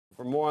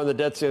For more on the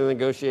debt ceiling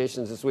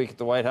negotiations this week at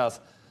the White House,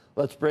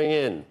 let's bring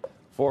in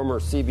former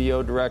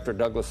CBO Director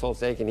Douglas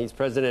Holtz-Eakin. He's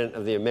president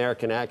of the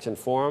American Action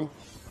Forum,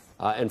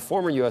 and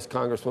former U.S.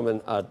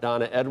 Congresswoman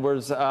Donna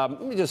Edwards.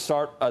 Let me just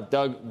start,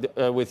 Doug,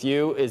 with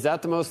you. Is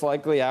that the most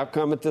likely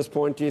outcome at this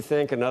point, do you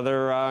think?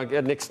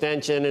 An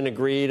extension and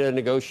agree to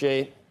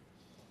negotiate?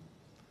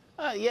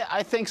 Yeah,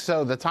 I think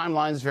so. The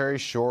timeline's very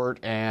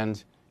short,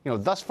 and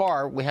thus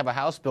far we have a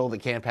House bill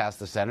that can't pass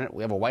the Senate.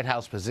 We have a White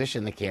House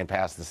position that can't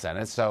pass the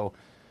Senate. So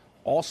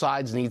all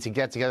sides need to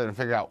get together and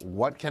figure out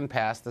what can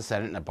pass the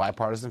Senate in a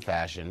bipartisan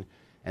fashion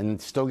and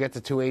still get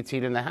to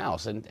 218 in the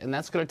House. And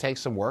that's going to take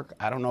some work.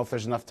 I don't know if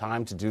there's enough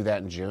time to do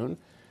that in June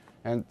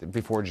and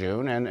before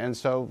June. And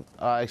so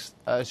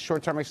a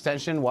short-term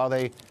extension while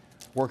they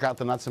work out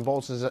the nuts and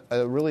bolts is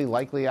a really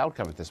likely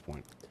outcome at this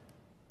point.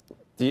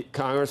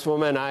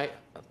 Congresswoman,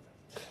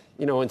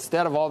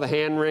 instead of all the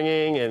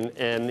hand-wringing and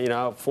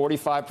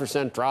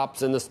 45%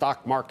 drops in the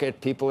stock market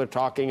people are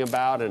talking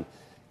about and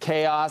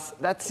chaos,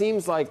 that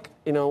seems like,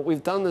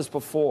 we've done this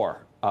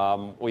before.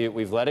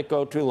 We've let it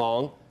go too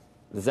long.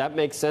 Does that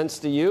make sense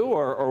to you,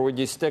 or would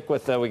you stick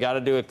with we got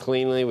to do it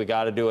cleanly, we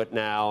got to do it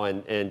now,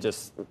 and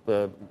just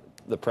the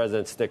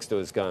president sticks to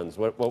his guns?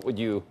 What would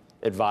you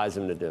advise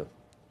him to do?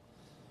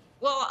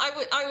 Well,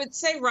 I would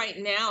say right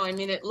now,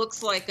 it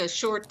looks like a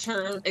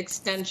short-term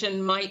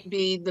extension might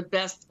be the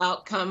best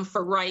outcome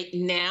for right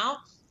now.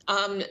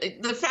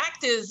 The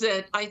fact is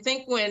that I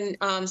think when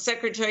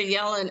Secretary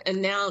Yellen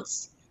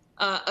announced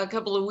a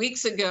couple of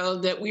weeks ago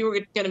that we were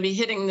going to be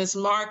hitting this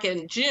mark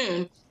in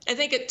June, I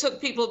think it took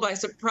people by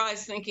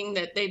surprise, thinking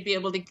that they'd be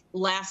able to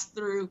last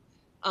through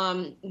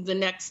the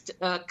next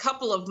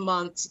couple of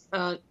months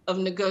of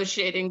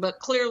negotiating, but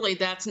clearly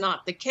that's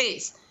not the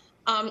case.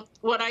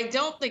 What I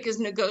don't think is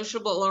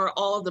negotiable are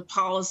all of the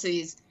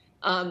policies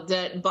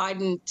that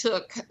Biden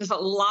took a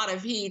lot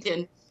of heat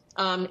and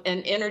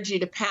energy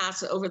to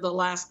pass over the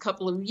last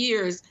couple of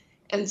years.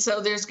 And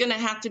so there's going to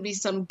have to be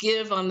some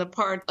give on the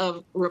part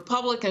of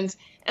Republicans.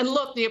 And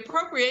look, the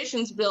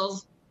appropriations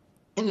bills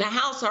in the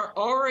House are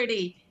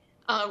already,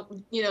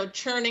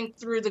 churning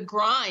through the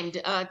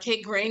grind.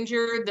 Kate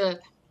Granger, the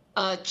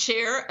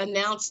chair,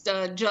 announced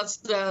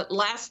just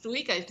last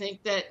week, I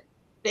think, that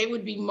they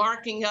would be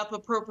marking up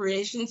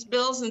appropriations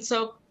bills. And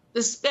so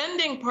the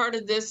spending part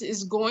of this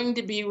is going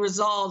to be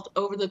resolved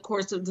over the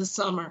course of the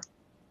summer.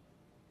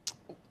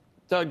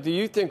 Doug, do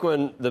you think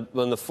when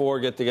the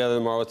four get together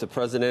tomorrow with the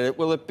president,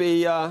 will it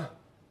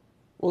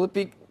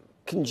be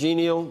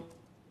congenial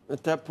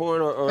at that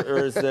point, or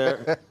is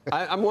there?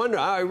 I'm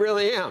wondering. I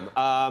really am.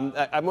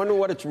 I'm wondering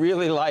what it's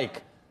really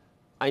like.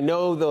 I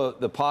know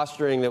the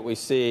posturing that we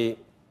see,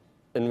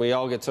 and we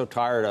all get so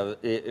tired of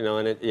it,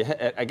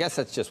 and I guess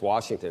that's just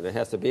Washington. It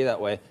has to be that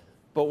way.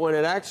 But when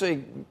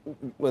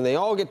they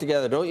all get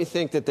together, don't you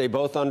think that they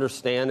both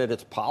understand that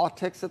it's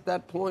politics at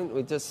that point?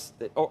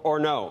 Or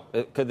no?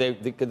 Could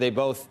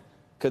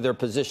their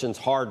positions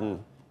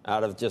harden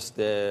out of just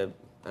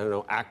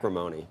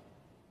acrimony?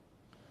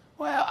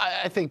 Well,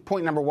 I think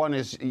point number one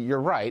is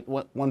you're right.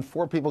 When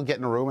four people get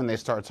in a room and they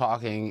start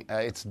talking,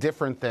 it's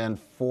different than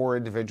four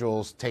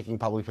individuals taking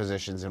public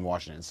positions in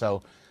Washington.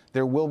 So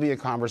there will be a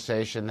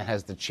conversation that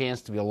has the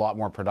chance to be a lot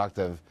more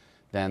productive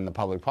than the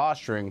public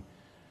posturing.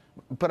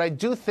 But I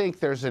do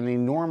think there's an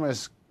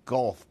enormous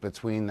gulf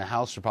between the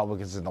House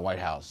Republicans and the White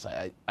House.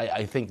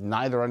 I think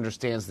neither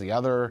understands the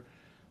other.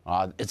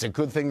 It's a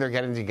good thing they're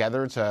getting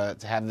together to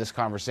have this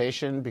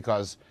conversation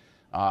because,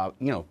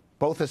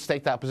 both have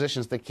staked out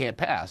positions that can't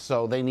pass.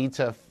 So they need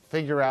to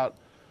figure out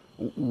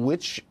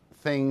which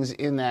things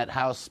in that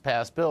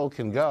House-passed bill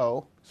can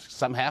go.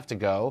 Some have to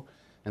go.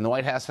 And the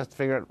White House has to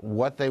figure out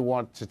what they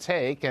want to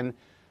take. And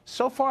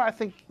so far, I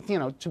think,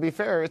 to be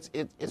fair,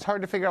 it's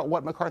hard to figure out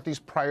what McCarthy's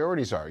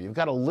priorities are. You've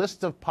got a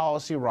list of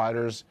policy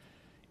riders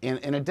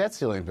in a debt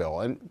ceiling bill,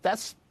 and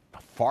that's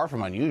far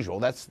from unusual.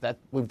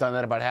 We've done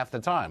that about half the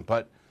time.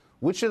 But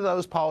which of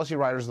those policy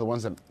riders are the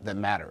ones that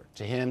matter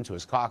to him, to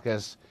his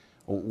caucus?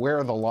 Where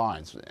are the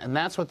lines? And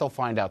that's what they'll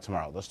find out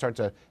tomorrow. They'll start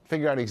to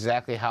figure out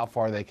exactly how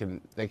far they can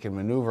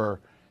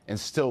maneuver and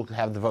still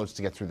have the votes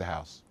to get through the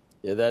House.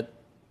 Yeah,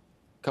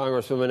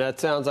 Congresswoman, that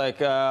sounds like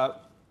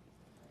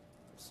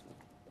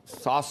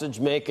sausage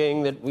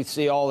making that we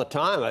see all the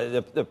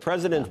time. The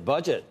president's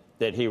budget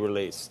that he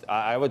released,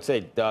 I would say,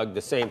 Doug,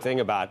 the same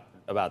thing about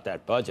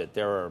that budget.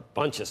 There are a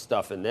bunch of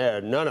stuff in there.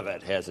 None of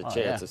it has a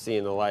chance of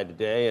seeing the light of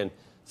day. And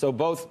so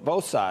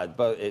both sides,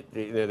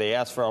 they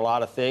asked for a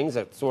lot of things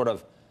that sort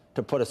of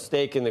to put a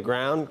stake in the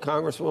ground,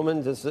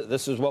 Congresswoman.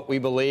 This is what we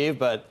believe,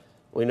 but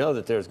we know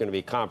that there's going to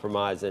be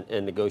compromise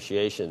and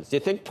negotiations. Do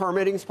you think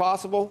permitting is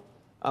possible?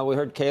 We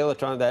heard Kayla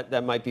talking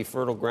that might be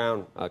fertile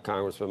ground,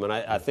 Congresswoman.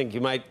 I think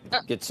you might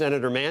get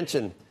Senator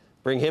Manchin,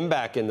 bring him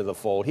back into the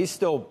fold. He's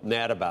still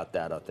mad about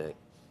that, I think.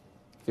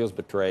 Feels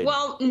betrayed.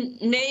 Well,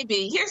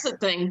 maybe. Here's the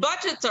thing.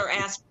 Budgets are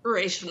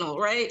aspirational,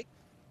 right?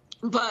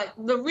 But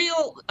the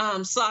real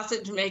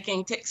sausage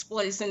making takes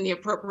place in the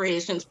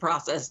appropriations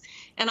process.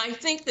 And I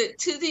think that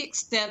to the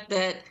extent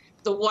that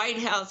the White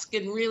House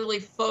can really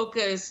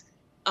focus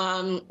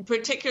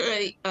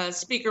particularly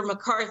Speaker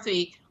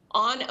McCarthy,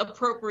 on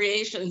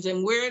appropriations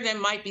and where there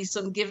might be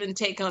some give and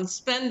take on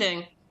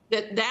spending,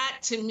 that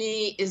to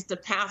me is the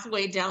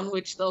pathway down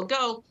which they'll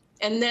go.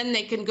 And then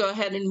they can go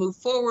ahead and move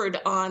forward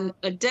on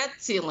a debt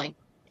ceiling.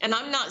 And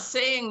I'm not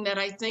saying that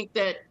I think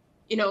that,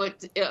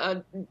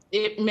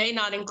 it may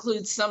not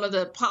include some of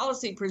the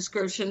policy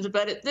prescriptions,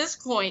 but at this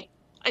point,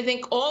 I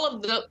think all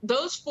of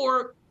those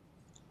four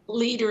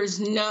leaders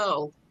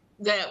know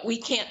that we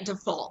can't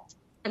default.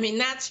 I mean,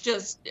 that's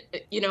just,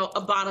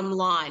 a bottom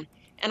line.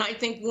 And I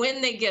think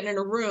when they get in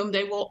a room,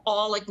 they will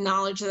all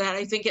acknowledge that.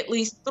 I think at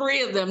least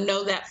three of them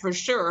know that for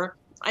sure.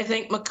 I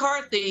think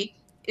McCarthy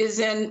is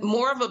in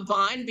more of a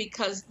bind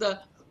because the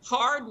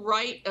hard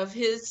right of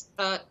his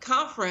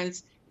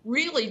conference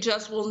really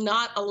just will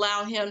not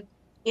allow him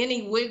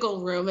any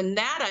wiggle room. And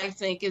that, I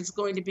think, is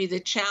going to be the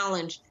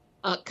challenge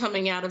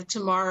coming out of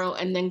tomorrow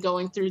and then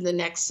going through the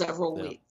next several weeks.